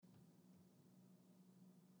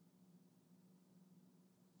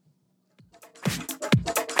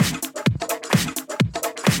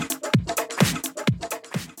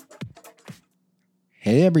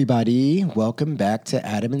Hey, everybody. Welcome back to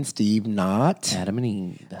Adam and Steve Not, Adam and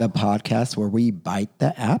Eve. the podcast where we bite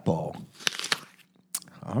the apple.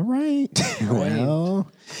 All right.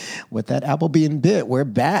 Well, with that apple being bit, we're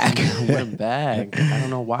back. We're back. I don't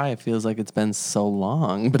know why it feels like it's been so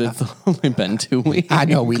long, but it's only been 2 weeks. I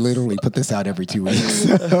know we literally put this out every 2 weeks.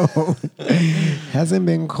 So hasn't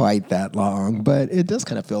been quite that long, but it does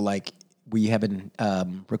kind of feel like we haven't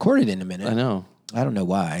recorded in a minute. I know. I don't know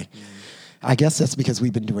why. I guess that's because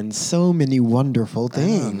we've been doing so many wonderful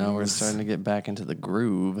things. Now we're starting to get back into the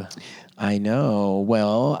groove. I know.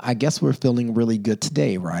 Well, I guess we're feeling really good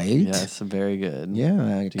today, right? Yes, very good.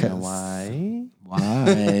 Yeah. Do you know why?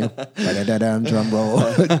 Why? Ba-da-da-dum, drum roll.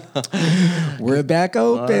 We're back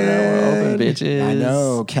open. We're open, bitches. I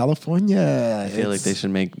know. California. I feel like they should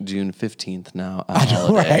make June 15th now a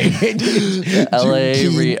holiday. Right. LA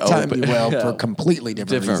Juneteenth reopen. Well, Yeah. for completely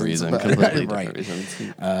different reasons. Completely Right. different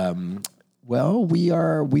reasons. Well, we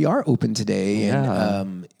are open today, Yeah.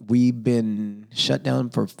 and we've been shut down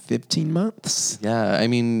for 15 months. Yeah, I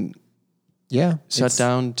mean, Yeah, shut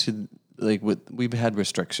down to we've had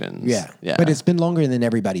restrictions. Yeah, but it's been longer than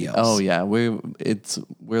everybody else. Oh yeah, we're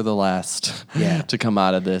the last Yeah. to come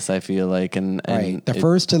out of this. I feel like, and Right, the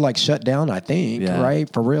first to shut down, I think. Yeah. Right,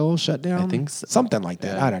 for real, shut down. I think so. Something like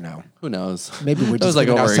that. Yeah. I don't know. Who knows? Maybe we're That was just like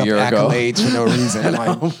giving over a ourselves year ago. accolades for no reason.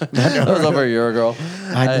 That was over a year ago.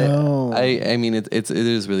 I know. I mean, it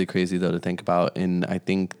is really crazy though to think about, and I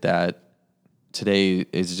think that today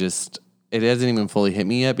is just. It hasn't even fully hit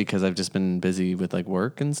me yet because I've just been busy with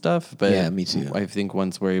work and stuff. But Yeah, me too. I think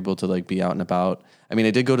once we're able to be out and about. I mean,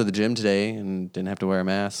 I did go to the gym today and didn't have to wear a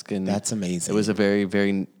mask, and That's amazing. It was a very,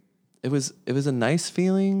 very. It was a nice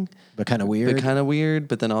feeling, But kind of weird.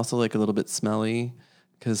 but then also a little bit smelly.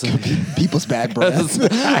 Because People's bad breath.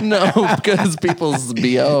 because people's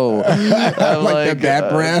BO. like the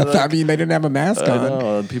bad breath. I mean, they didn't have a mask I on.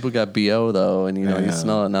 know. People got BO though, and you Yeah.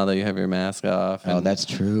 smell it now that you have your mask off. Oh, and that's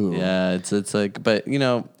true. yeah, it's like, but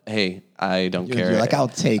hey, I don't care. You're like, I'll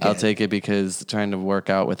take it. I'll take it because trying to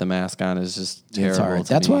work out with a mask on is just It's terrible. hard.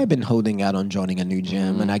 to That's me. why I've been holding out on joining a new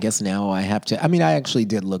gym, and I guess now I have to. I mean, I actually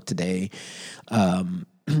did look today.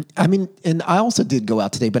 I mean, and I also did go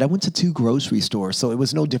out today, but I went to 2 grocery stores, so it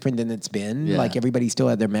was no different than it's been. Yeah. Like everybody still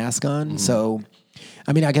had their mask on. So,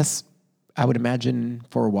 I mean, I guess I would imagine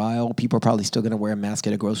for a while people are probably still going to wear a mask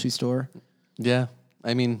at a grocery store. Yeah,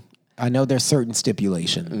 I mean, I know there's certain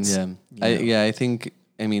stipulations. yeah. I think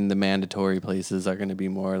the mandatory places are going to be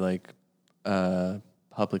more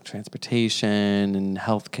public transportation and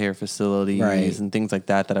healthcare facilities Right. and things like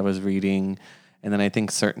that I was reading. And then I think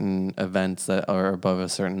certain events that are above a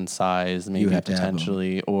certain size, maybe have to have them.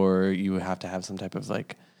 potentially, or you have to have some type of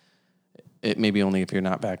it maybe only if you're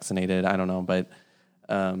not vaccinated. I don't know, but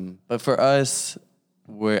for us,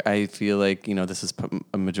 where I feel like this is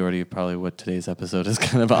a majority of probably what today's episode is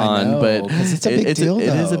kind of on, know, but 'cause it's a big deal, It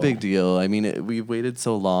is a though. big deal. I mean, we've waited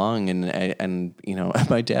so long, and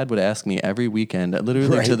my dad would ask me every weekend,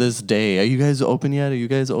 literally Right. to this day, "Are you guys open yet? Are you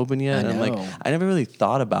guys open yet?" I And I'm like, know. I never really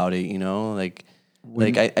thought about it,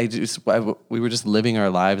 we were just living our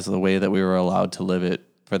lives the way that we were allowed to live it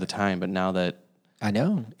for the time. But now that I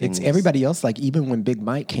know. It's Things. everybody else. Even when Big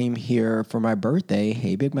Mike came here for my birthday,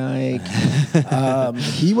 hey, Big Mike,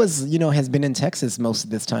 he was, has been in Texas most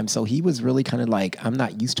of this time. So he was really kind of I'm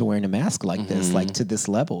not used to wearing a mask like this, to this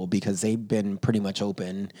level, because they've been pretty much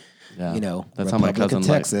open, yeah, that's how my Republic cousin of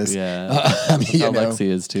Texas. I mean, how Lexi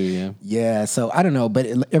is too. Yeah. Yeah, so I don't know, but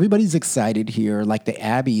everybody's excited here. Like the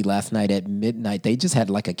Abbey last night at midnight, they just had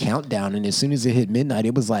a countdown, and as soon as it hit midnight,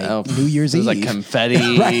 it was New Year's Eve. There was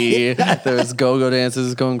confetti. There was go-go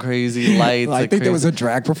dances going crazy, lights. I think there was a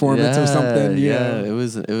drag performance or something. Yeah. It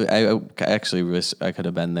was. I actually wish I could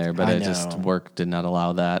have been there, but I just know. work did not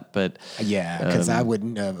allow that. But Yeah, because I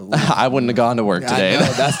wouldn't have. I wouldn't have gone to work today. I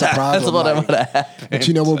know, that's the problem. That's what would have happened. But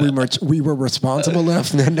you know what? We were responsible enough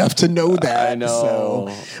to know that. I know.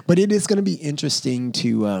 So, but it is going to be interesting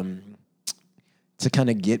to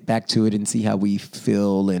kind of get back to it and see how we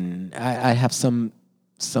feel. And I have some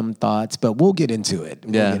thoughts, but we'll get into it.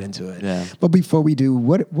 Yeah. We'll get into it. Yeah. But before we do,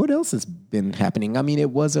 what else has been happening? I mean,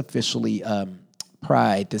 it was officially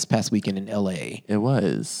Pride this past weekend in LA. It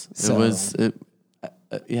was. So- It was.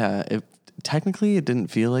 It technically it didn't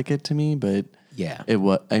feel like it to me, but Yeah. it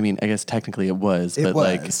was. I mean, I guess technically it was, It but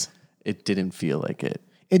was. it didn't feel like it.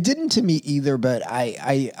 It didn't to me either, but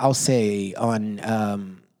I'll say on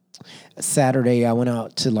Saturday, I went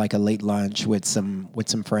out to like a late lunch with some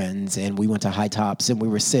friends, and we went to High Tops, and we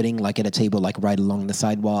were sitting like at a table like right along the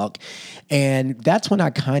sidewalk, and that's when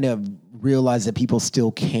I kind of realized that people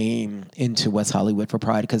still came into West Hollywood for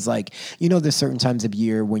Pride, because like, you know, there's certain times of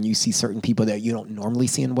year when you see certain people that you don't normally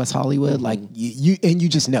see in West Hollywood, like you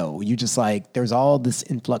just know, you just like, there's all this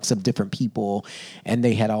influx of different people, and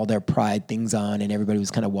they had all their Pride things on, and everybody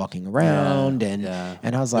was kind of walking around, and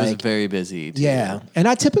I was like, it was very busy too. yeah, and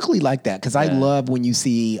I typically like that, because I love when you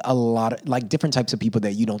see a lot of like different types of people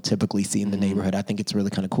that you don't typically see in the neighborhood. I think it's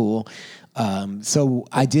really kind of cool. So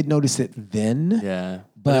I did notice it then. Yeah.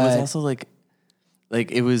 But it was also like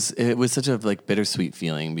it was such a like bittersweet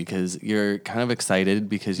feeling, because you're kind of excited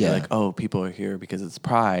because you're like, oh, people are here because it's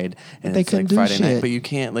Pride and it's like Friday night, but you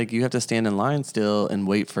can't, like, you have to stand in line still and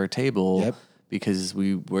wait for a table because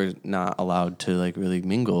we were not allowed to like really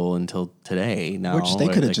mingle until today. Now, which they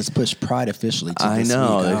could have just pushed Pride officially to this I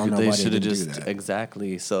know. week. I don't know they why should have just that.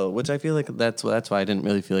 exactly. So, which I feel like that's why I didn't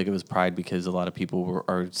really feel like it was Pride, because a lot of people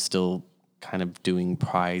are still kind of doing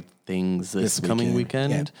Pride things this coming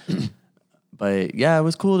weekend. Yeah. But yeah, it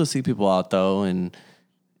was cool to see people out though, and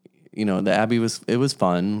you know, the Abbey it was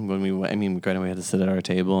fun when we went. I mean, granted, we had to sit at our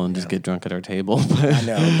table and just get drunk at our table. But I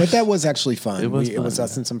know, but that was actually fun. It was fun. It was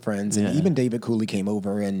us and some friends, and even David Cooley came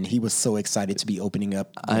over, and he was so excited to be opening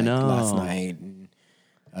up last night. And,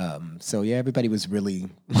 so yeah, everybody was really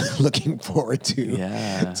looking forward to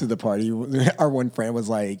the party. Our one friend was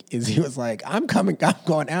like, I'm coming, I'm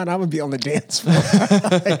going out, I'm gonna be on the dance floor.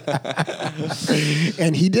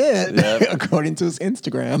 And he did, according to his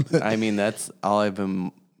Instagram. I mean, that's all I've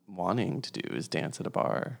been wanting to do, is dance at a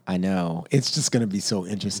bar. I know. It's just gonna be so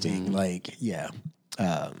interesting. Like,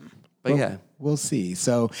 we'll see.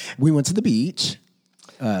 So we went to the beach.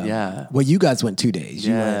 Well, you guys went 2 days.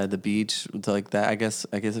 The beach, like that. I guess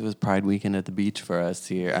it was Pride weekend at the beach for us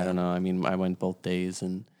here. I don't know. I mean, I went both days,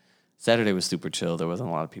 and Saturday was super chill. There wasn't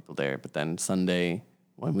a lot of people there. But then Sunday,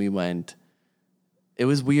 when we went, it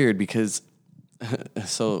was weird because.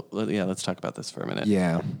 So let's talk about this for a minute.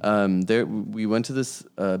 Yeah. We went to this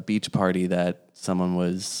beach party that someone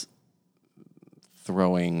was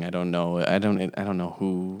throwing. I don't know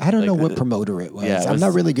who. I don't know what promoter it was. Yeah, I'm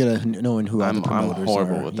not really good at knowing who other promoters are. I'm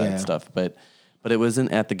horrible with that stuff. But it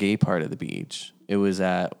wasn't at the gay part of the beach. It was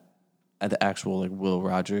at the actual like Will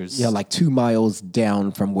Rogers. Yeah, like 2 miles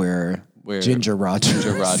down from where Ginger Rogers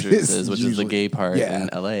is, which is the gay part in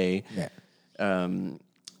LA. Yeah.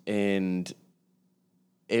 And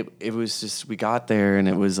it was just, we got there and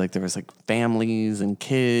it was like, there was like families and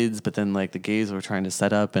kids, but then like the gays were trying to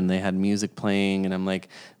set up and they had music playing, and I'm like,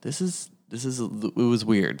 it was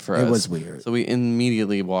weird for us. It was weird. So we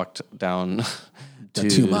immediately walked down the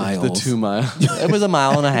 2 miles. The 2 miles. It was 1.5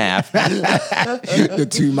 miles. The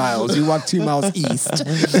 2 miles. You walked 2 miles east.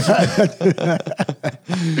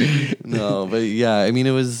 No, but yeah, I mean,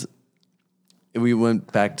 we went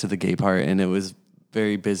back to the gay part and it was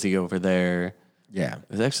very busy over there. Yeah. It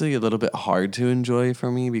was actually a little bit hard to enjoy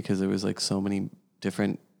for me because there was like so much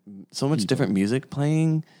different music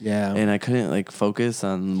playing. Yeah. And I couldn't like focus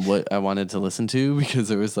on what I wanted to listen to because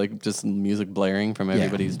there was like just music blaring from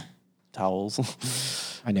everybody's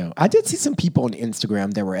towels. I know. I did see some people on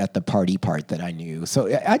Instagram that were at the party part that I knew.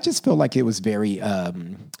 So I just feel like it was very,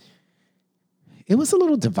 it was a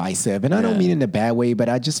little divisive, and I don't mean in a bad way, but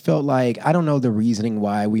I just felt like, I don't know the reasoning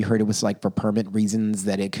why. We heard it was like for permit reasons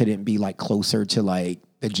that it couldn't be like closer to like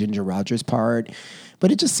the Ginger Rogers part,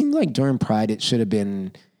 but it just seemed like during Pride it should have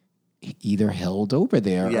been either held over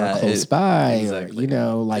there or close by, exactly.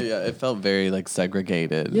 Or, like... Yeah, it felt very like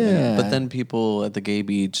segregated. Yeah. But then people at the gay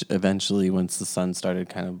beach eventually, once the sun started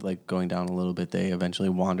kind of like going down a little bit, they eventually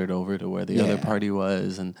wandered over to where the other party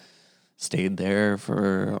was and stayed there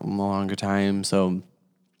for a longer time. So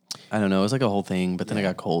I don't know. It was like a whole thing, but then it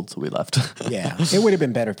got cold, so we left. Yeah. It would have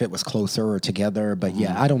been better if it was closer or together, but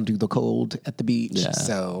I don't do the cold at the beach. Yeah.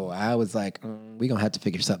 So I was like, we're going to have to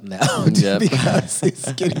figure something out because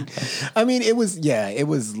it's getting, I mean, it was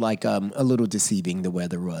like a little deceiving, the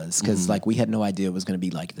weather was, because like we had no idea it was going to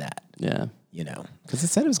be like that. Yeah. You know, because it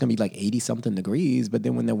said it was going to be like 80 something degrees, but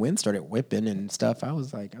then when the wind started whipping and stuff, I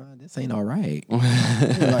was like, this ain't all right.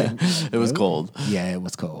 It was cold. Yeah, it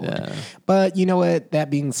was cold. Yeah. But you know what? That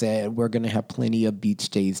being said, we're going to have plenty of beach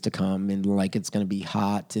days to come, and like it's going to be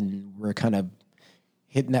hot, and we're kind of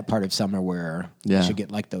hitting that part of summer where we should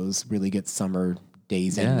get like those really good summer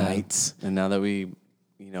days and nights. And now that we,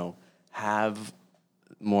 have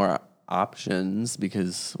more options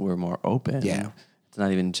because we're more open. Yeah. It's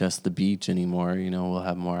not even just the beach anymore. We'll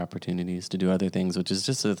have more opportunities to do other things, which is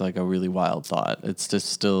just like a really wild thought. It's just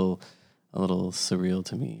still a little surreal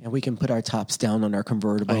to me. And we can put our tops down on our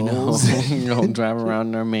convertibles. I know. Go drive around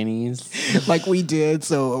in our minis. Like we did.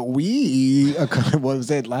 So what was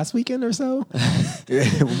it, last weekend or so?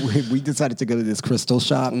 we decided to go to this crystal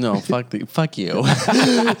shop. No, fuck you.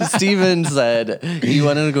 Steven said he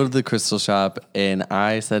wanted to go to the crystal shop, and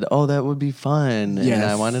I said, "Oh, that would be fun." Yes. And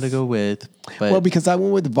I wanted to go with. But Well, because I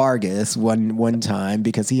went with Vargas one time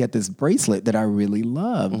because he had this bracelet that I really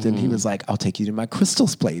loved, and he was like, "I'll take you to my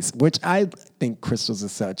crystals place," which I think crystals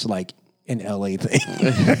is such like an LA thing.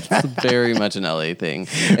 it's very much an LA thing,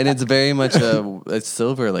 and it's very much a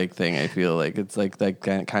Silver Lake thing. I feel like it's like that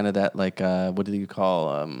kind of that like what do you call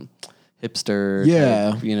hipster?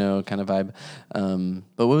 Yeah. type, kind of vibe.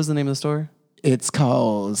 But what was the name of the store? It's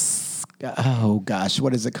called. Oh gosh,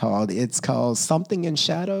 what is it called? It's called Something in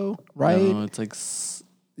Shadow, right? No, it's like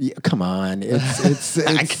Yeah, come on, it's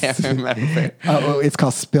I can't remember. it's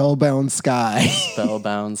called Spellbound Sky.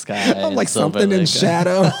 Spellbound Sky. I'm like Silver Something in Lake.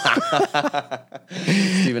 Shadow.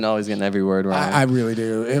 Steven always getting every word wrong. I really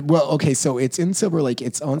do. Okay, so it's in Silver Lake.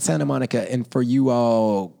 It's on Santa Monica, and for you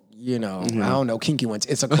all, I don't know, kinky ones.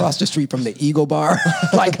 It's across the street from the Eagle Bar,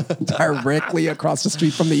 like directly across the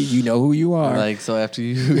street from the. You know who you are. Like, so after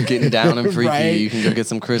you getting down and freaky, Right. you can go get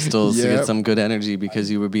some crystals to Yep. get some good energy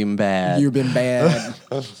because you were being bad. You've been bad.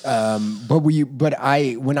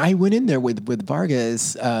 When I went in there with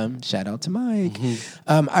Vargas, shout out to Mike.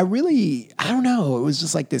 I don't know. It was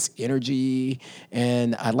just like this energy,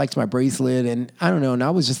 and I liked my bracelet, and I don't know. And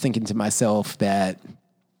I was just thinking to myself that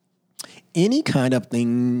any kind of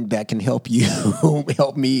thing that can help you,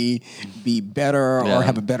 help me be better Yeah. or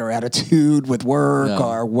have a better attitude with work Yeah.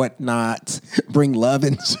 or whatnot, bring love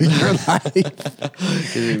into your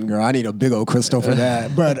life. Girl, I need a big old crystal for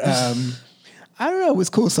that. But I don't know. It was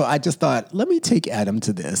cool. So I just thought, let me take Adam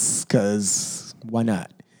to this because why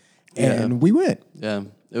not? And we went. Yeah.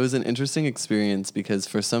 It was an interesting experience because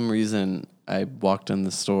for some reason I walked in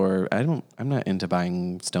the store. I'm not into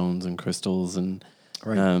buying stones and crystals and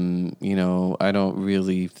Right. I don't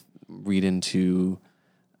really read into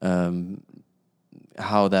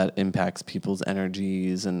how that impacts people's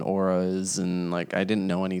energies and auras, and like I didn't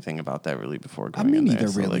know anything about that really before going in there. neither,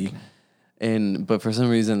 So, really. But for some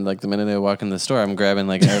reason, like the minute I walk in the store, I'm grabbing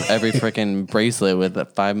like every freaking bracelet with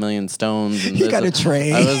 5 million stones. And You got a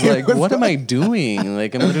tray. I was like, what am I doing?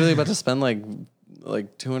 Like I'm literally about to spend like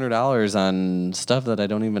 $200 on stuff that I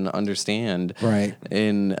don't even understand. Right.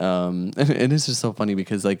 And it's just so funny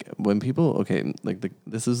because like when people,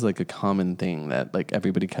 this is like a common thing that like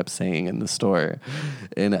everybody kept saying in the store.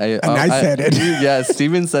 And I said it. Yeah,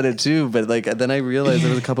 Steven said it too. But like then I realized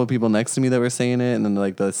there was a couple of people next to me that were saying it, and then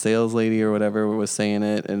like the sales lady or whatever was saying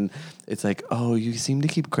it, and it's like, oh, you seem to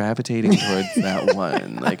keep gravitating towards that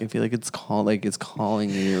one. Like I feel like it's calling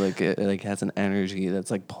you, like it like has an energy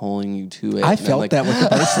that's like pulling you to it. I And felt like, that with the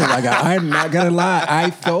bracelet I got. I'm not gonna lie.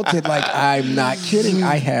 I felt it like I'm not kidding.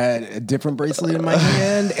 I had a different bracelet in my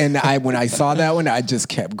hand, and when I saw that one, I just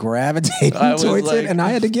kept gravitating I was towards like- it, and I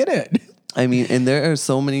had to get it. I mean, and there are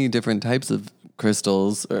so many different types of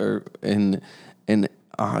crystals, and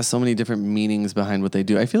so many different meanings behind what they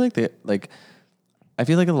do. I feel like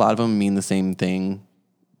a lot of them mean the same thing,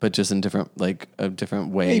 but just in a different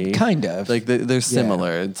way. Kind of. Like they're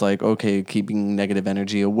similar. It's like, okay, keeping negative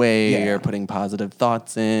energy away Yeah. or putting positive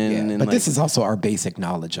thoughts in. Yeah, And but like, this is also our basic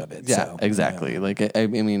knowledge of it. yeah, so, exactly. Like I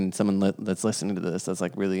mean, someone that's listening to this that's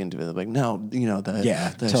like really into it, like no, the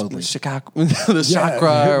totally. the Yeah, chakra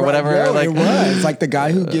or right, whatever. no, like it was like the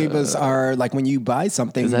guy who gave us our when you buy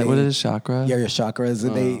something. is that what it is? Chakra? Yeah, your chakras.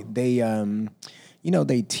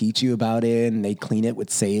 They teach you about it, and they clean it with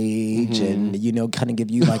sage, and kind of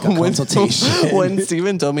give you like a consultation. When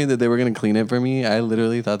Steven told me that they were going to clean it for me, I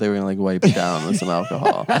literally thought they were going to like wipe it down with some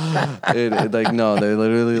alcohol. No, they're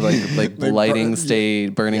literally like lighting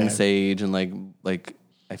burning sage, and like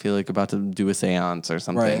I feel like about to do a seance or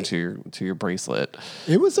something Right. to your bracelet.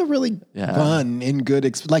 It was a really fun and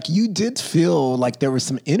good like you did feel like there was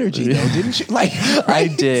some energy though, didn't you? Like I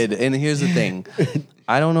did, and here's the thing: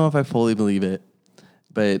 I don't know if I fully believe it,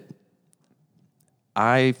 but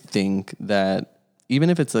I think that even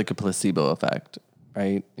if it's like a placebo effect,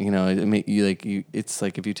 right? It's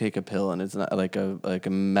like if you take a pill and it's not like a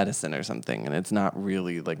medicine or something, and it's not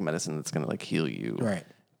really like medicine that's gonna like heal you, Right.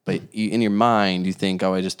 But in your mind, you think,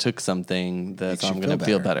 oh, I just took something that's Makes I'm you gonna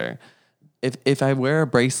feel feel better. If I wear a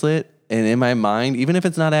bracelet and in my mind, even if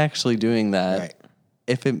it's not actually doing that. Right.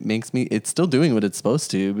 If it makes me, it's still doing what it's supposed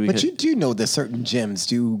to. But you do know that certain gems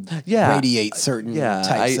do Yeah. radiate certain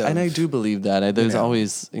types of... and I do believe that. There's know.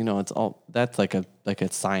 always, it's all that's like a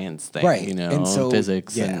science thing, Right. and And so,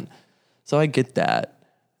 physics, yeah. and so I get that.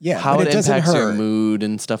 Yeah, how but it it doesn't impacts your hurt. mood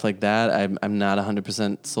and stuff like that, I'm not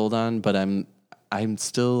 100% sold on, but I'm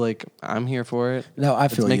still like, I'm here for it. No, I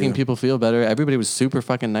feel It's making you. people feel better. Everybody was super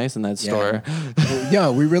fucking nice in that store. Yeah,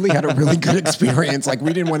 we really had a really good experience. Like,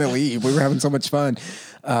 we didn't want to leave. We were having so much fun.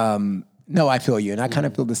 No, I feel you. And I kind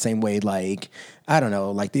of feel the same way. Like, I don't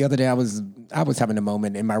know, like the other day I was having a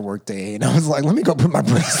moment in my work day and I was like, let me go put my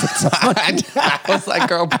bracelets on. I was like,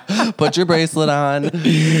 girl, put your bracelet on.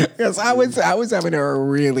 Because I was having a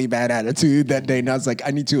really bad attitude that day and I was like,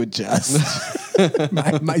 I need to adjust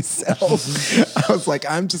myself. I was like,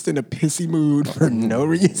 I'm just in a pissy mood for no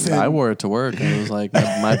reason. I wore it to work. And it was like,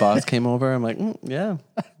 my boss came over. I'm like, yeah,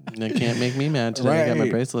 they can't make me mad today. I got my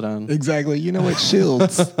Right. bracelet on. Exactly. You know what?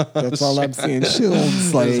 Shields. That's all I'm saying. Shields. I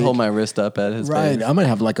just Like, hold my wrist up at his right. face. I'm going to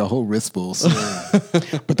have like a whole wrist full soon.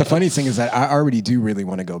 But the funny thing is that I already do really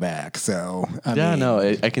want to go back. So, I Yeah, mean, no,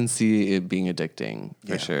 I can see it being addicting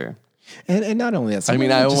for sure. And not only that, I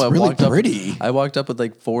mean, I just really walked pretty. up. I walked up with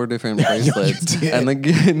like 4 different Yeah, you bracelets, did.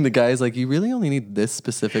 and the guy's like, "You really only need this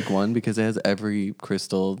specific one because it has every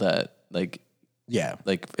crystal that like Yeah.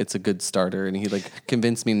 it's a good starter." And he like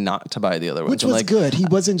convinced me not to buy the other ones. Which I'm was like, good. He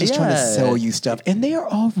wasn't just trying to Yeah. sell you stuff. And they are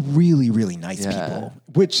all really, really nice Yeah. people,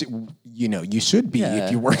 which, you know, you should be Yeah.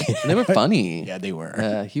 if you're working. And they were funny. Yeah, they were.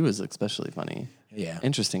 Yeah, he was especially funny. Yeah.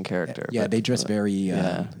 Interesting character. Yeah, but- they dress very,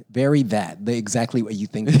 yeah. very that. They exactly what you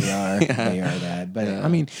think they are. They are that. But I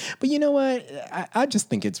mean, but you know what? I just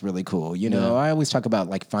think it's really cool. You know, I always talk about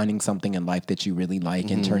like finding something in life that you really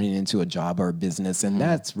like and turning it into a job or a business, and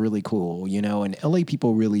that's really cool. You know, and LA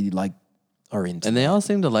people really like are into. And they all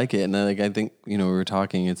seem to like it. And like I think, we were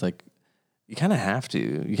talking, it's like you kind of have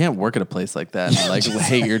to. You can't work at a place like that and like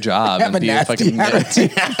hate your job Have and a be a nasty fucking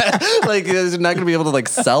attitude. like you're not gonna be able to like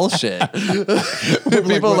sell shit.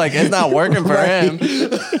 People like it's not working for him.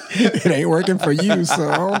 It ain't working for you, so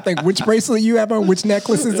I don't think which bracelet you have on, which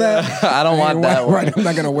necklace is that? I don't want that one. Right, I'm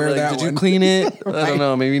not gonna wear Like, that did one. you clean it? I don't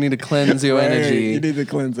know. Maybe you need to cleanse your Right, energy. You need to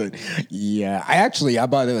cleanse it. Yeah, I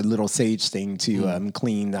bought a little sage thing to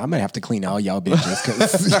clean. I'm gonna have to clean all y'all bitches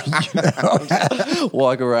because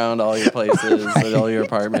Walk around all your places, and all your I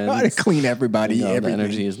gotta apartments. clean everybody. The everything.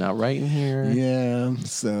 energy is not right in here. Yeah,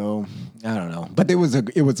 so I don't know, but it was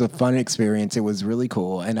a fun experience. It was really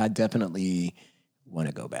cool, and I definitely want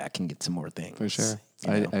to go back and get some more things For sure.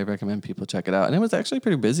 you know. I recommend people check it out. And it was actually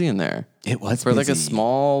pretty busy in there. It was for like a busy.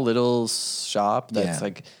 small little shop that's Yeah.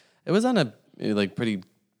 like, it was on a like pretty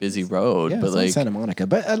busy road, Yeah, but it's in like Santa Monica,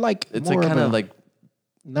 but like it's more like kind of a- like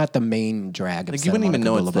not the main drag of you Santa wouldn't even Monica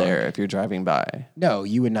know Boulevard. it's there if you're driving by. No,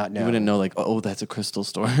 you would not know. You wouldn't know like, oh, that's a crystal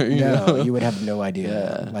store. you No, know? you would have no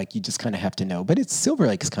idea. Yeah. Like you just kind of have to know. But it's Silver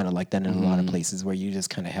Lake is kind of like that in a lot of places where you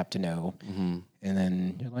just kind of have to know. And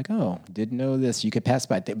then you're like, oh, didn't know this. You could pass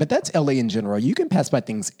by things. But that's LA in general. You can pass by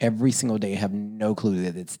things every single day, have no clue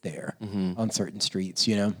that it's there on certain streets,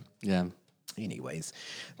 you know? Yeah. Anyways,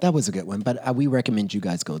 that was a good one. But we recommend you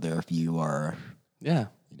guys go there if you are, Yeah.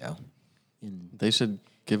 you know, They should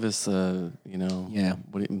give us, Yeah.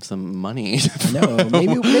 some money. no,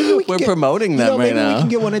 maybe we can We're get, promoting you them know, right maybe now. we can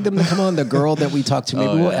get one of them to come on. The girl that we talked to,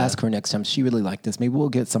 maybe we'll yeah. ask her next time. She really liked this. Maybe we'll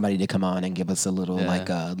get somebody to come on and give us a little Yeah. like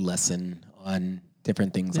a lesson on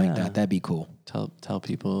different things like Yeah. that. That'd be cool. Tell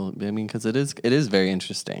people. I mean, because it is very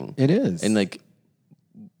interesting. It is, And like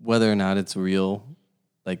whether or not it's real,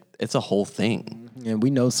 like it's a whole thing. and we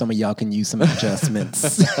know some of y'all can use some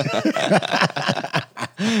adjustments.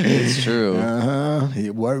 It's true.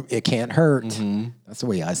 It can't hurt. That's the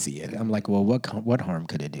way I see it. I'm like, well, what harm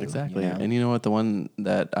could it do? Exactly. you know? And you know what? The one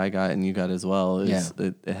that I got and you got as well is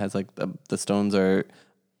it has like the stones are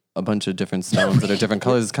a bunch of different stones that are different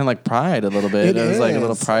colors. It's kind of like Pride a little bit. It was like a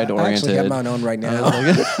little is. Pride I oriented. actually have mine on right now.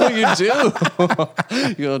 You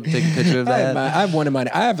do. You'll take a picture of that. I have one of mine.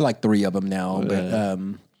 I have like 3 of them now, but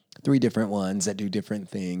 3 different ones that do different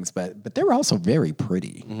things. But they're also very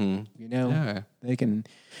pretty. You know, Yeah. they can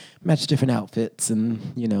match different outfits, and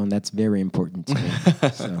you know, and that's very important to me.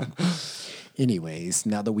 So, anyways,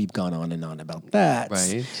 now that we've gone on and on about that,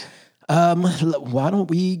 Right. why don't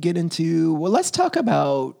we get into? Well, let's talk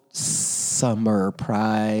about summer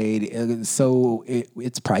Pride.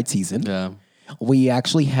 It's Pride season. Yeah. We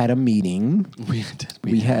actually had a meeting. We did.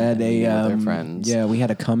 We had meeting a with our friends. Yeah, we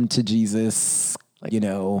had a come to Jesus. You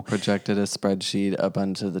know, Projected a spreadsheet up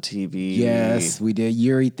onto the TV. yes, we did.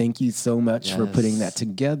 Yuri, thank you so much for putting that Yes.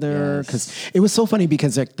 together, because it was so funny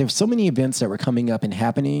because there's so many events that were coming up and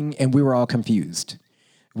happening, and we were all confused.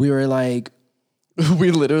 We were like,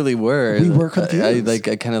 We literally were. We were confused.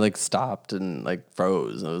 I kind of like stopped and like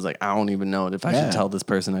froze. I was like, I don't even know if I should tell this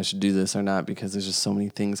person I should do this or not because there's just so many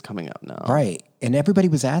things coming up now. Right. And everybody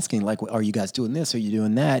was asking, like, are you guys doing this? Are you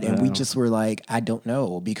doing that? And we just were like, I don't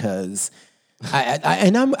know, because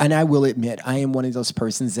I will admit, I am one of those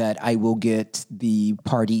persons that I will get the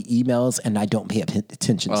party emails and I don't pay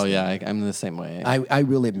attention to Oh, them. yeah. I'm the same way. I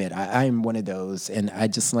will admit, I am one of those, and I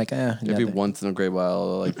just like, Every once in a great while,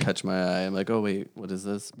 I'll like catch my eye. I'm like, oh, wait, what is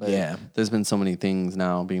this? But there's been so many things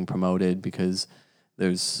now being promoted because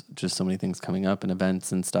there's just so many things coming up and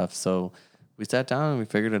events and stuff. So we sat down and we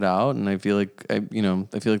figured it out. And I feel like, I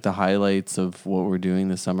feel like the highlights of what we're doing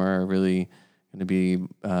this summer are really going to be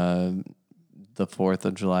the 4th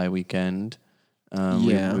of July weekend.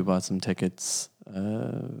 We bought some tickets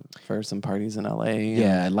for some parties in LA.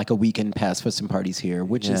 Yeah, like a weekend pass for some parties here,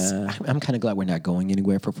 which is, I'm kind of glad we're not going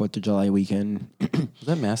anywhere for 4th of July weekend. Was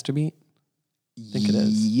that Masterbeat? I think it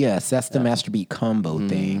is. Yes, that's the Masterbeat combo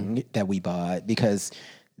thing that we bought, because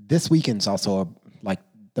this weekend's also like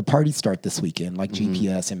the parties start this weekend, like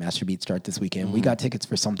GPS and Masterbeat start this weekend. We got tickets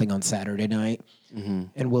for something on Saturday night,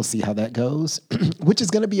 and we'll see how that goes, which is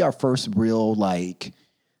going to be our first real thing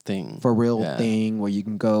thing where you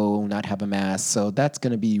can go, not have a mask. So that's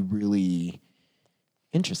going to be really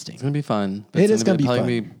interesting. It's going to be fun. It is going to be fun.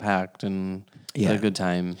 Probably be packed and a good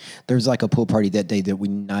time. There's like a pool party that day that we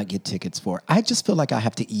did not get tickets for. I just feel like I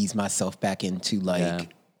have to ease myself back into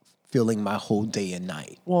feeling my whole day and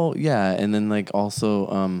night. Well, yeah. And then like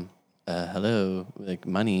also, hello, like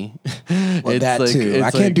money. Well, that like, too. I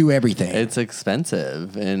can't do everything. It's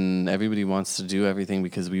expensive, and everybody wants to do everything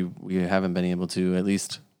because we haven't been able to, at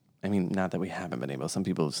least, I mean, not that we haven't been able. Some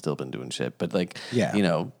people have still been doing shit, but like, I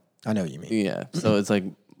know what you mean. Yeah. So it's like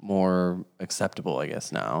more acceptable, I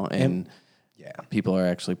guess, now. And people are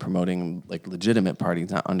actually promoting like legitimate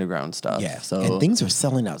parties, not underground stuff. Yeah. So and things are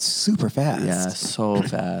selling out super fast. Yeah, so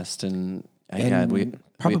fast. And we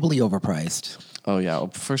probably overpriced. Oh yeah,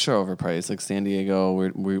 for sure overpriced. Like San Diego,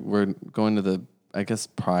 we're going to the, I guess,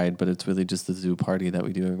 Pride, but it's really just the zoo party that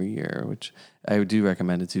we do every year, which I do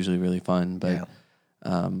recommend. It's usually really fun, but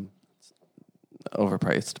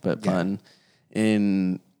overpriced but fun.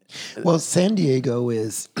 Well, San Diego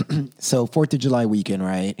is so 4th of July weekend,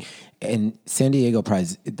 right? And San Diego Pride,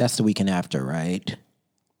 that's the weekend after, right?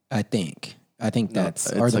 I think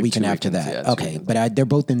that's or the like weekend after that. Okay, but they're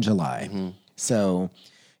both in July. Mm-hmm. So.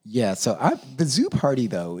 Yeah, so the zoo party,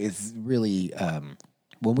 though, is really,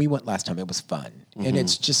 when we went last time, it was fun. Mm-hmm. And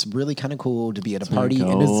it's just really kind of cool to be at a party.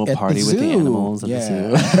 And it's at party the with zoo. The animals at the zoo.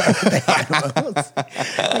 The animals.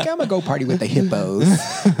 Like, I'm going to go party with the hippos.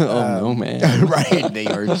 No, man. Right, they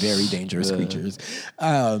are very dangerous creatures.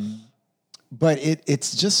 But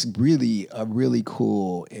it's just really a really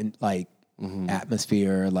cool and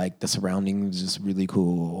atmosphere, like the surroundings is just really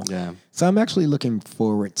cool. Yeah. So I'm actually looking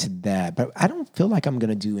forward to that, but I don't feel like I'm going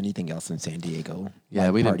to do anything else in San Diego. Yeah,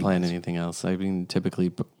 we didn't plan anything else. I mean, typically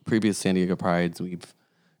previous San Diego Prides, we've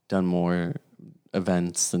done more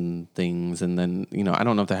events and things. And then, I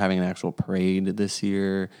don't know if they're having an actual parade this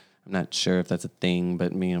year. I'm not sure if that's a thing,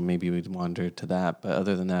 but maybe we'd wander to that. But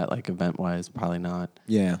other than that, like event-wise, probably not.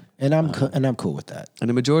 Yeah, and I'm cool with that. And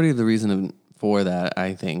the majority of the reason for that,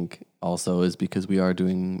 I think, also is because we are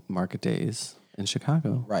doing market days in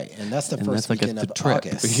Chicago. Right. And that's the first weekend of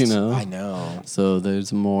August. I know. So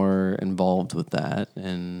there's more involved with that.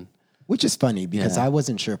 And which is funny because I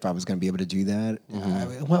wasn't sure if I was going to be able to do that.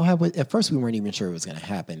 Mm-hmm. At first we weren't even sure it was going to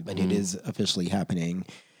happen, but it is officially happening.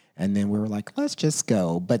 And then we were like, let's just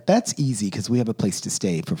go. But that's easy because we have a place to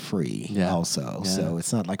stay for free also. Yeah. So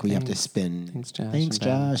it's not like we have to spend. Thanks,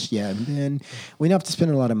 Josh. Yeah. And then we don't have to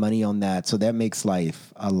spend a lot of money on that. So that makes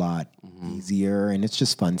life a lot easier. And it's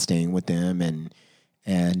just fun staying with them. And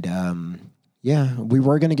we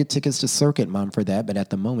were going to get tickets to Circuit Mom for that. But at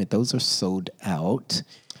the moment, those are sold out.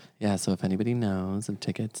 Yeah, so if anybody knows of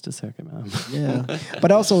tickets to Circuit Mom. Yeah.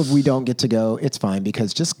 But also if we don't get to go, it's fine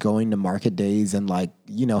because just going to market days and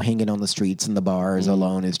hanging on the streets and the bars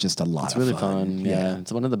alone is just a lot of fun. It's really fun. Yeah.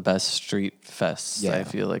 It's one of the best street fests I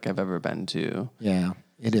feel like I've ever been to. Yeah.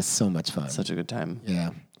 It is so much fun. Such a good time.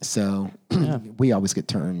 Yeah. So we always get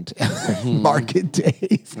turned market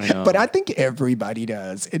days. But I think everybody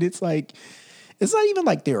does. And it's like, it's not even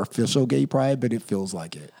like their official gay pride, but it feels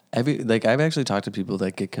like it. I've actually talked to people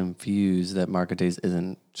that get confused that Market Days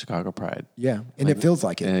isn't Chicago Pride. Yeah, and it feels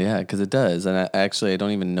like it. Yeah, because it does. And I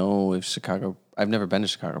don't even know if Chicago. I've never been to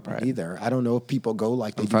Chicago Pride either. I don't know if people go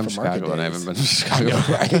like they I'm do from for Chicago Market Days. and I haven't been to Chicago.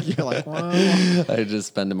 Right? You're like, wow. I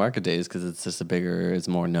just been to Market Days because it's just it's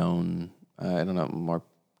more known. I don't know, more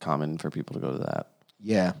common for people to go to that.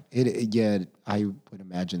 Yeah, yeah, I would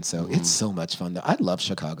imagine so. It's so much fun though. I love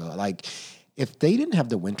Chicago. Like, if they didn't have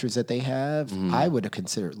the winters that they have, I would have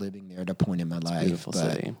considered living there at a point in my life. beautiful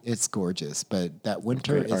but city. It's gorgeous, but that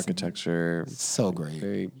winter Great is architecture, so great.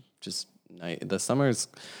 very just nice. The summers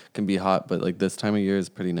can be hot, but like this time of year is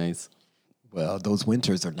pretty nice. Well, those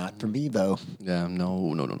winters are not for me though. Yeah,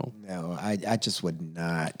 no. No, I just would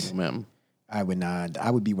not. Ma'am. I would not.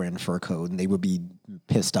 I would be wearing a fur coat, and they would be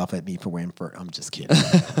pissed off at me for wearing fur. I'm just kidding.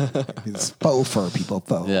 It's faux fur, people.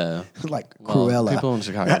 Faux. Yeah. Like Well, Cruella. people in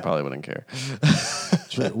Chicago probably wouldn't care.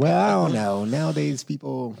 True. Well, I don't know. Nowadays,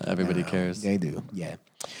 people. Everybody cares. They do. Yeah.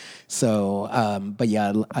 So, but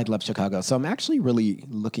yeah, I love Chicago. So I'm actually really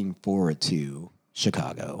looking forward to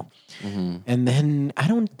Chicago. And then I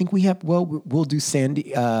don't think we have. Well, we'll do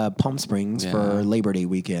Palm Springs for Labor Day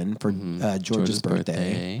weekend for George's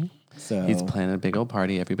birthday. So He's planning a big old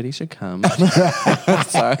party. Everybody should come.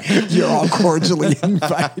 Sorry. you're all cordially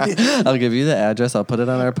invited. I'll give you the address. I'll put it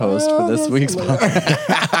on our post for this that's week's party.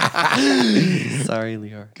 Sorry,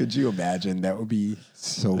 Lior. Could you imagine? That would be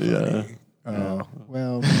so funny.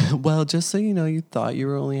 Well, Well, just so you know, you thought you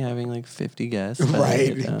were only having like 50 guests. But,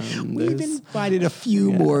 right. We've there's invited a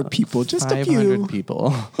few more people, just a 500 few.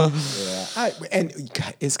 people. Yeah. And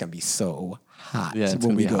God, it's gonna be so hot Yeah, it's when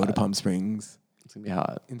gonna we be go to hot. Palm Springs It's going to be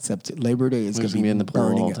hot. in September. Labor Day is We're gonna be be in the pool the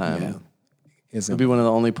burning whole up. time. Yeah. It's It'll gonna be one of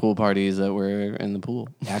the only pool parties that we're in the pool.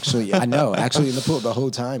 Actually, I know. Actually, in the pool the whole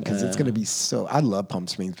time because it's gonna be so. I love Palm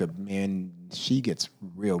Springs, but man, she gets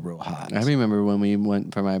real hot. I remember when we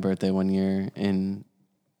went for my birthday one year, and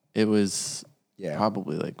it was Yeah.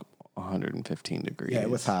 probably like 115 degrees. Yeah, it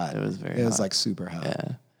was hot. It was very It hot. was like super hot.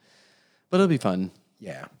 Yeah. But it'll be fun.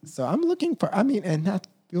 Yeah. So I'm looking for. I mean, and I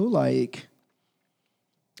feel like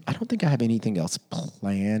I don't think I have anything else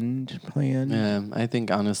planned. Yeah, I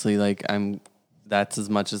think honestly, like that's as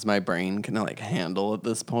much as my brain can like handle at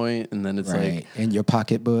this point, and then it's Right. And your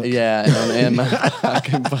pocketbook. yeah, and my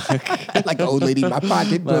pocketbook, Like old lady, my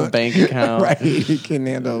pocketbook. my bank account. Right. It can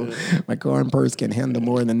handle. My car and purse can handle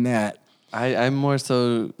more than that. I'm more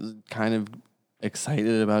so kind of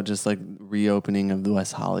excited about just like reopening of the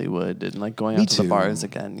West Hollywood and like going Me out to too. the bars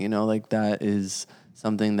again. You know, like that is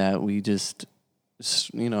something that we just,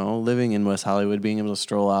 you know, living in West Hollywood, being able to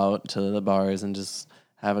stroll out to the bars and just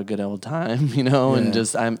have a good old time, you know, Yeah. and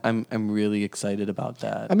just I'm really excited about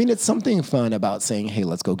that. I mean, it's something fun about saying, "Hey,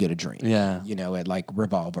 let's go get a drink." Yeah. You know, at like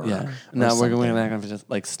Revolver. Yeah. or Now we're something. not going to just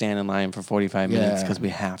like stand in line for 45 minutes Yeah. because we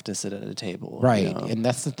have to sit at a table. Right. You know? And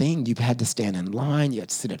that's the thing. You've had to stand in line. You had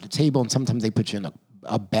to sit at the table. And sometimes they put you in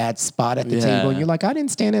a bad spot at the Yeah. table. And you're like, I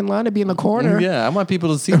didn't stand in line to be in the corner. Yeah, I want people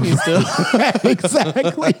to see me still.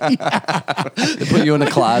 Exactly. They put you in a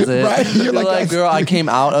closet. Right. You're, You're like, like, girl, I came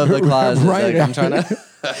out of the closet. Right. Like, I'm trying to.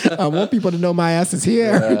 I want people to know my ass is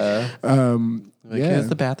here. Like, Yeah. here's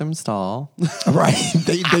the bathroom stall. Right.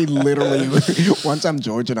 They literally, one time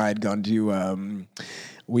George and I had gone to,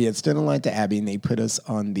 we had stood in line to Abbey and they put us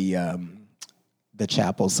on the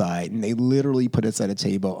chapel side and they literally put us at a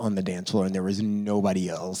table on the dance floor and there was nobody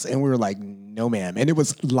else. And we were like, no, ma'am. And it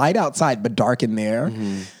was light outside, but dark in there.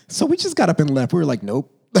 So we just got up and left. We were like,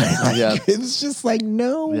 nope. Like, Yeah. It was just like,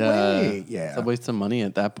 no way. It's Yeah. a waste of money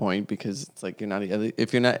at that point because it's like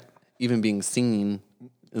if you're not even being seen,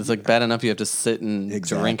 it's like bad enough you have to sit and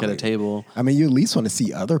drink at a Exactly. table. I mean, you at least want to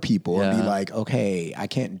see other people and be Yeah. like, okay, I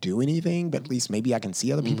can't do anything, but at least maybe I can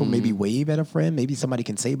see other people, maybe wave at a friend, maybe somebody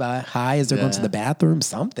can say hi as they're going to Yeah. the bathroom,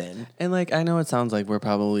 something. And like, I know it sounds like we're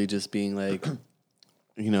probably just being like,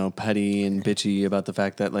 you know, petty and bitchy about the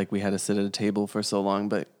fact that like we had to sit at a table for so long,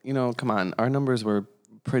 but you know, come on, our numbers were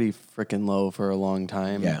pretty freaking low for a long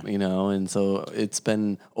time, Yeah. you know, and so it's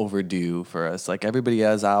been overdue for us. Like everybody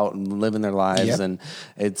is out and living their lives, Yep. and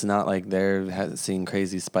it's not like they're seeing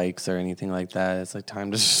crazy spikes or anything like that. It's like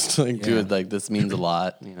time to just like do Yeah. it. Like this means a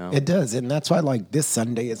lot, you know. It does. And that's why, like, this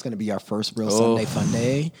Sunday is going to be our first real Sunday fun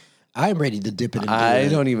day. I'm ready to dip it and do I it.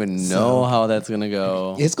 don't even know how that's gonna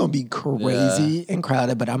go. It's going to be crazy and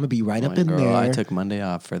crowded, but I'm going to be right up in Girl, there. I took Monday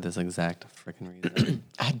off for this exact freaking reason.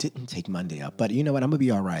 I didn't take Monday up, but you know what? I'm going to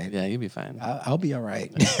be all right. Yeah, you'll be fine. I'll be all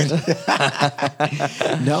right.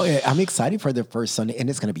 No, I'm excited for the first Sunday, and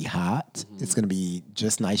it's going to be hot. It's going to be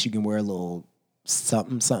just nice. You can wear a little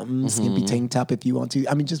something, skimpy tank top if you want to.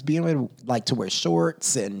 I mean, just being able to wear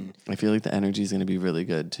shorts and I feel like the energy is going to be really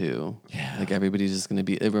good too. Yeah. Like everybody's just going to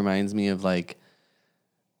be, it reminds me of like,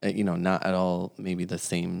 you know, not at all maybe the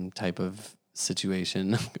same type of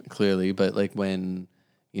situation clearly, but like when,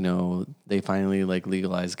 you know, they finally like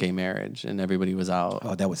legalized gay marriage and everybody was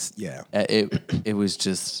out. that was It was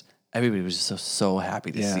just everybody was just so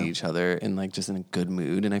happy to Yeah. see each other and like just in a good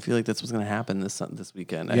mood. And I feel like that's what's going to happen this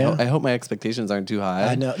weekend. Yeah. I hope my expectations aren't too high.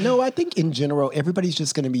 I know. No, I think in general, everybody's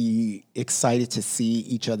just going to be excited to see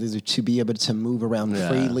each other, to be able to move around Yeah.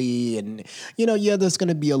 freely. And, there's going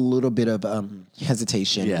to be a little bit of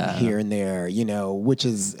hesitation Yeah. here and there, which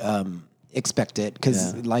is expected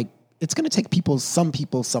because, Yeah. it's going to take some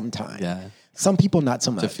people some time. Yeah. Some people not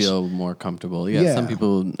so much. To feel more comfortable. Yeah, Yeah. some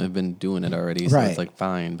people have been doing it already, so Right. it's like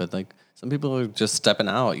fine. But like some people are just stepping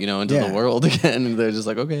out, into Yeah. the world again. And they're just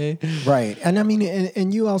like, okay. Right. And I mean,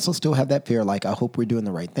 and you also still have that fear, like, I hope we're doing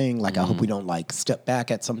the right thing. Like, I hope we don't step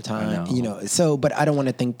back at some time, know. So, but I don't want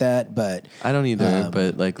to think that, but. I don't either,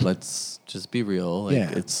 but like, let's just be real. Like,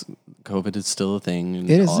 Yeah. COVID is still a thing. In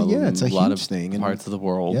It is, it's a lot huge of thing, and- parts of the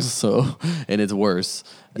world. Yep. So, and it's worse.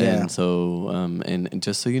 Yeah. And so, and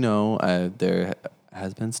just so you know, there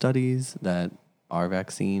has been studies that our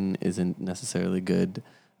vaccine isn't necessarily good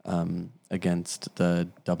against the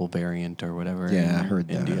double variant or whatever. Yeah, I in heard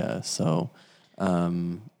that. India. So,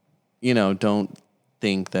 don't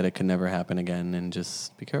think that it can never happen again, and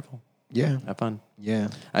just be careful. Yeah. Have fun. Yeah.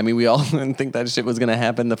 I mean, we all didn't think that shit was gonna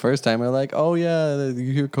happen the first time. We're like, oh yeah,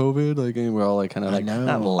 you hear COVID, like, and we're all like, kind of like know.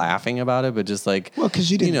 not laughing about it, but just like, Well,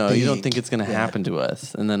 'cause you didn't you don't think think it's gonna happen to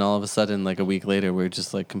us, and then all of a sudden, like a week later, we're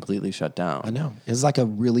just like completely shut down. I know. It's like a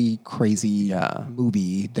really crazy Yeah.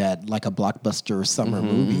 movie like a blockbuster summer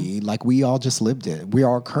movie. Like, we all just lived it. We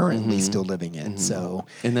are currently still living it. So,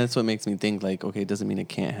 And that's what makes me think like, okay, it doesn't mean it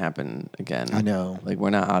can't happen again. I know. Like,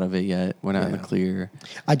 we're not out of it yet. We're not in the Yeah. clear.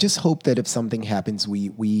 I just hope that if something happens,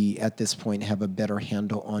 we at this point have a better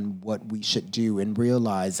handle on what we should do and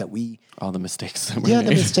realize that All the mistakes that were the made.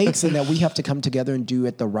 mistakes, and that we have to come together and do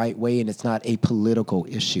it the right way. And it's not a political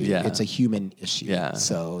issue. Yeah. It's a human issue. Yeah.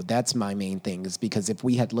 So that's my main thing, is because if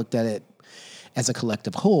we had looked at it as a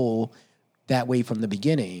collective whole that way from the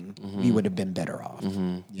beginning, we would have been better off,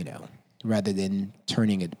 rather than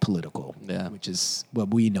turning it political. Yeah. Which is, well,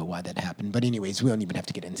 we know why that happened. But anyways, we don't even have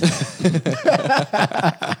to get into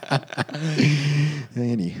that.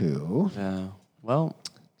 Anywho, Yeah. Well,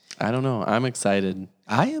 I don't know. I'm excited.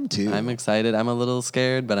 I am too. I'm excited. I'm a little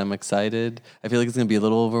scared, but I'm excited. I feel like it's going to be a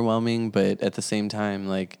little overwhelming, but at the same time,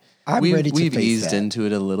 like, I'm ready to we've face eased that. into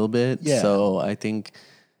it a little bit. Yeah. So I think,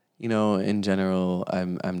 in general,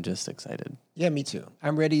 I'm just excited. Yeah, me too.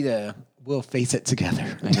 I'm ready we'll face it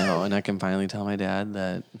together. I know. And I can finally tell my dad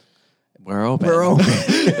that we're open. We're open.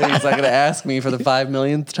 And he's not going to ask me for the 5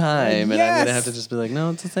 millionth time. And I'm going to have Yes. to just be like,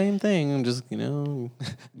 no, it's the same thing. And just, make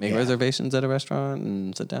Yeah. reservations at a restaurant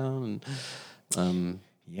and sit down. And,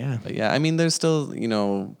 Yeah. but yeah, I mean, there's still,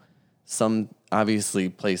 some obviously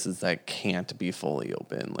places that can't be fully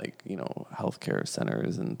open, like, healthcare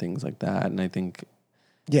centers and things like that. And I think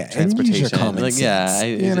Yeah, and use your transportation. common Like, sense. yeah,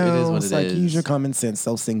 it is what it's it like, is. use your common sense.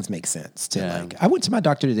 Those things make sense. Yeah. I went to my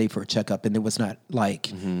doctor today for a checkup, and it was not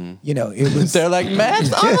like, it was. they're like,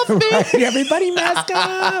 mask off, bitch. Right, everybody mask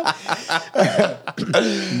up.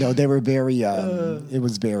 No, they were very. It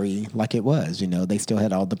was very like it was. They still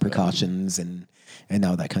had all the precautions and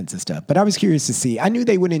all that kinds of stuff. But I was curious to see. I knew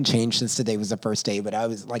they wouldn't change since today was the first day. But I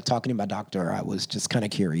was like talking to my doctor. I was just kind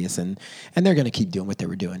of curious, and they're going to keep doing what they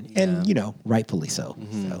were doing, and rightfully so.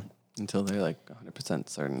 So Until they're like 100%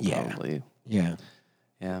 certain, Yeah. probably. yeah,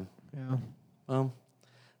 Yeah. yeah. Well,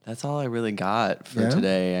 that's all I really got for Yeah?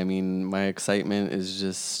 today. I mean, my excitement is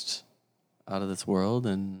just out of this world,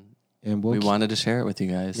 and And we we'll wanted to share it with you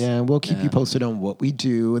guys. Yeah, and we'll keep Yeah. you posted on what we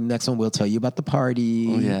do. And next one, we'll tell you about the party.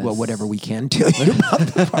 Yes. Well, whatever we can tell you about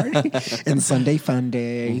the party. And Sunday Fun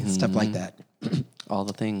Day, stuff like that. All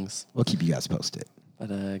the things. We'll keep you guys posted.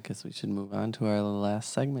 But I guess we should move on to our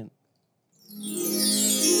last segment.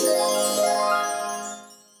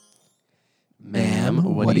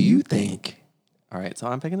 Ma'am, what do you think? All right, so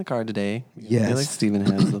I'm picking the card today. I Yes. feel like Steven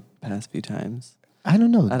has the past few times. I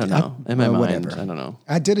don't know. I don't know. In my mind, whatever. I don't know.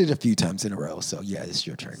 I did it a few times in a row. So, yeah, it's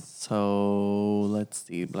your turn. So let's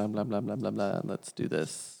see. Blah, blah, blah, blah, blah, blah. Let's do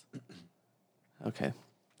this. Okay.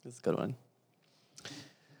 This is a good one.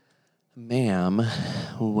 Ma'am,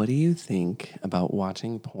 what do you think about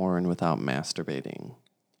watching porn without masturbating?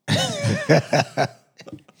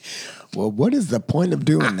 Well, what is the point of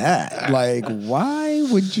doing that? Like, why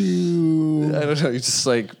would you? I don't know. You just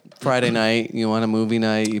like Friday night, you want a movie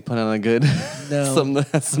night, you put on a good, some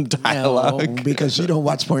dialogue. No, because you don't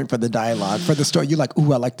watch porn for the dialogue. For the story, you're like,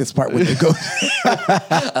 ooh, I like this part when they go.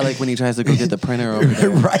 I like when he tries to go get the printer over there.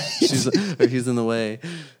 Right. Or he's in the way.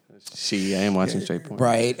 I am watching straight porn.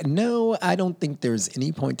 Right. No, I don't think there's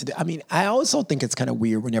any point to that. I mean, I also think it's kind of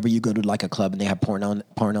weird whenever you go to like a club and they have porn on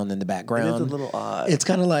in the background. It is a little odd. It's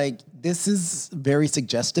kind of like, this is very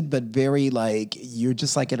suggestive, but very like, you're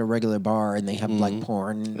just like at a regular bar and they have like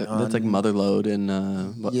porn. That's like Motherlode and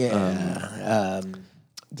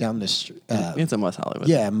down the street. it's in West Hollywood.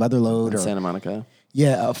 Yeah, Motherlode or Santa Monica.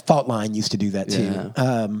 Yeah, Fault Line used to do that too.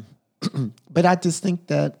 Yeah. But I just think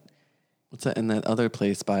that. What's that in that other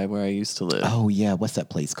place by where I used to live? Oh yeah, what's that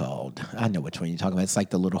place called? I know which one you're talking about. It's like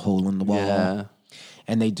the little hole in the wall. Yeah.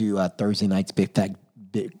 And they do Thursday nights, Big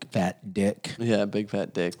Fat Dick. Yeah, Big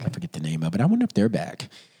Fat Dick. I forget the name of it. I wonder if they're back.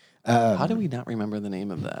 How do we not remember the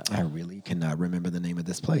name of that? I really cannot remember the name of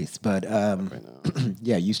this place, but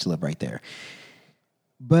yeah, I used to live right there.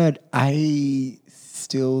 But I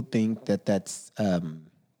still think that that's.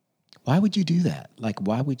 Why would you do that? Like,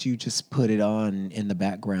 why would you just put it on in the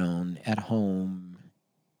background at home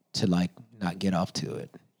to like not get off to it?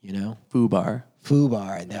 You know, FooBar.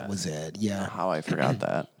 That was it. Yeah. How I forgot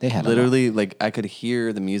that. They had literally like I could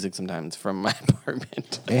hear the music sometimes from my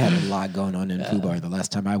apartment. They had a lot going on in FooBar. The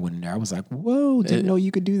last time I went in there, I was like, "Whoa! Didn't know you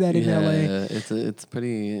could do that in LA." It's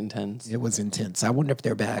pretty intense. It was intense. I wonder if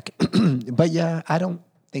they're back. But yeah, I don't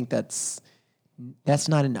think that's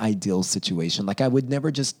not an ideal situation. Like I would never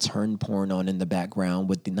just turn porn on in the background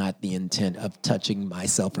with not the intent of touching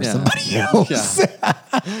myself or somebody else.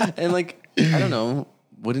 Yeah. And like I don't know.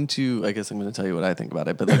 Wouldn't you? I guess I'm going to tell you what I think about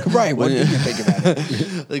it. But like, right, what do you think about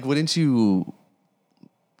it? Like, wouldn't you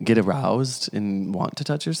get aroused and want to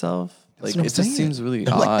touch yourself? Like, it just seems really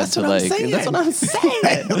odd to like. That's what I'm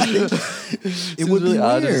saying. It would be really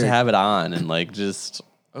odd to just have it on and like just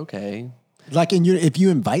okay. Like, if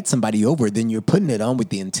you invite somebody over, then you're putting it on with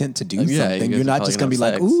the intent to do something. You're not just going to be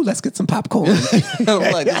like, "Ooh, let's get some popcorn." I'm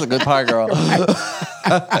like, this is a good part, girl.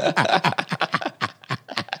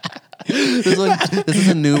 This is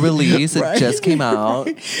a new release. It just came out.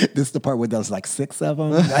 This is the part where there's like 6 of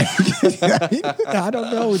them. I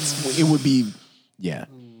don't know. It would be, yeah.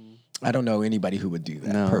 I don't know anybody who would do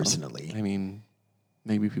that personally. I mean,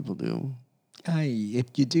 maybe people do. If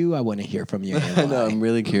you do, I want to hear from you. No, I'm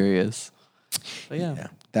really curious. But yeah,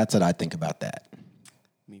 that's what I think about that.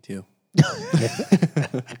 Me too.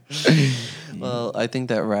 Well, I think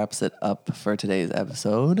that wraps it up for today's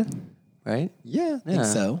episode. Right? Yeah, I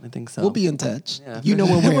think so. We'll be in touch. Yeah. You know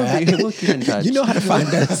where we're at. We'll keep in touch. You know how to find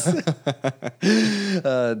us.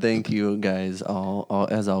 Thank you guys all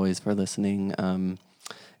as always for listening.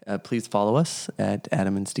 Please follow us at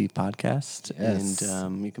Adam and Steve Podcast. Yes.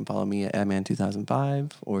 And you can follow me at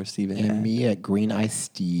Adman2005 or Steven and me at Green Eye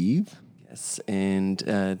Steve. Yes. And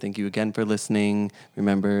thank you again for listening.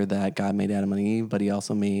 Remember that God made Adam and Eve, but he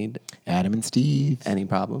also made Adam and Steve. Any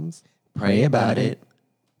problems? Pray about it.